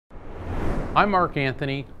I'm Mark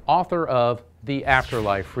Anthony, author of The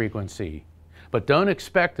Afterlife Frequency. But don't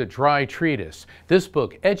expect a dry treatise. This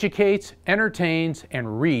book educates, entertains,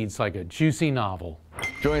 and reads like a juicy novel.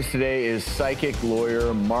 Joining us today is psychic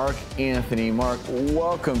lawyer Mark Anthony. Mark,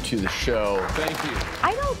 welcome to the show. Thank you.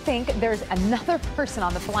 I don't think there's another person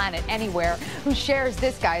on the planet anywhere who shares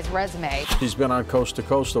this guy's resume. He's been on Coast to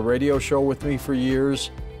Coast, the radio show with me for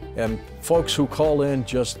years, and folks who call in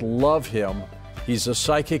just love him. He's a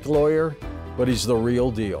psychic lawyer, but he's the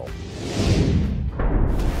real deal.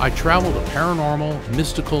 I travel to paranormal,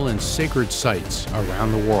 mystical, and sacred sites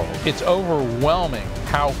around the world. It's overwhelming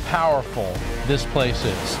how powerful this place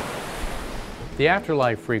is. The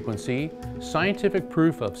Afterlife Frequency, scientific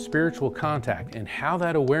proof of spiritual contact and how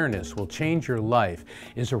that awareness will change your life,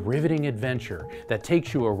 is a riveting adventure that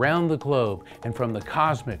takes you around the globe and from the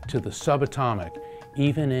cosmic to the subatomic,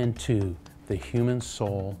 even into the human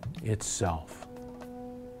soul itself.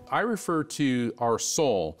 I refer to our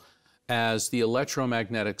soul as the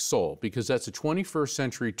electromagnetic soul, because that's a 21st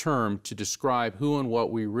century term to describe who and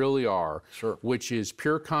what we really are, Sure. Which is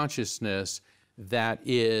pure consciousness that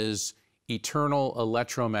is eternal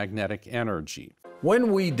electromagnetic energy.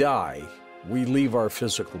 When we die, we leave our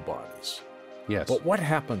physical bodies. Yes. But what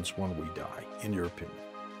happens when we die, in your opinion?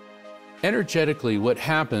 Energetically, what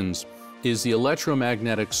happens is the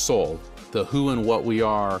electromagnetic soul, the who and what we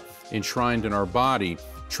are enshrined in our body,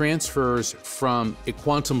 transfers from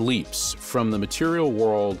quantum leaps from the material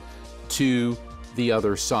world to the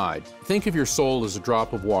other side. Think of your soul as a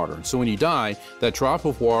drop of water. So when you die, that drop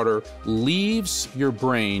of water leaves your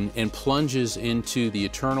brain and plunges into the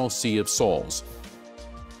eternal sea of souls.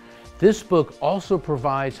 This book also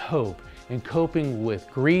provides hope in coping with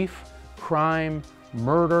grief, crime,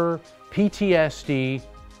 murder, PTSD,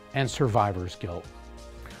 and survivor's guilt.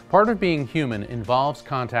 Part of being human involves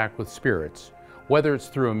contact with spirits, whether it's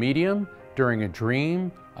through a medium, during a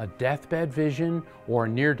dream, a deathbed vision, or a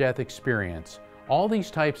near-death experience. All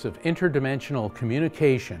these types of interdimensional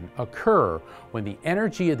communication occur when the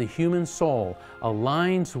energy of the human soul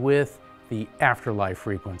aligns with the afterlife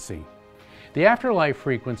frequency. The afterlife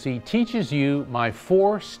frequency teaches you my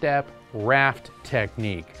 4-step raft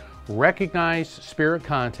technique. Recognize spirit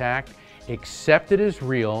contact, accept it as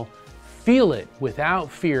real, feel it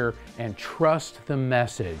without fear, and trust the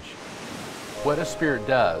message. What a spirit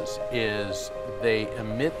does is they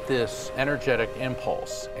emit this energetic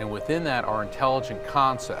impulse, and within that are intelligent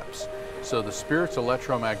concepts. So the spirit's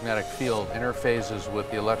electromagnetic field interfaces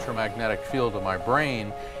with the electromagnetic field of my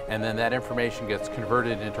brain, and then that information gets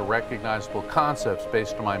converted into recognizable concepts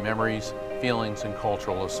based on my memories, feelings, and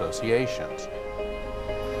cultural associations.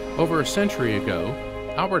 Over a century ago,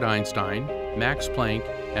 Albert Einstein, Max Planck,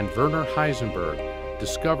 and Werner Heisenberg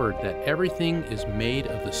discovered that everything is made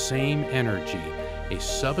of the same energy, a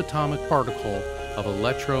subatomic particle of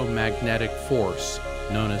electromagnetic force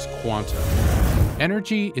known as quantum.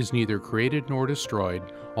 Energy is neither created nor destroyed,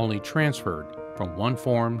 only transferred from one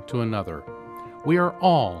form to another. We are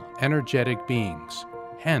all energetic beings.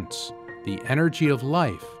 Hence, the energy of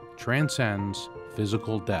life transcends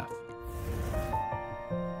physical death.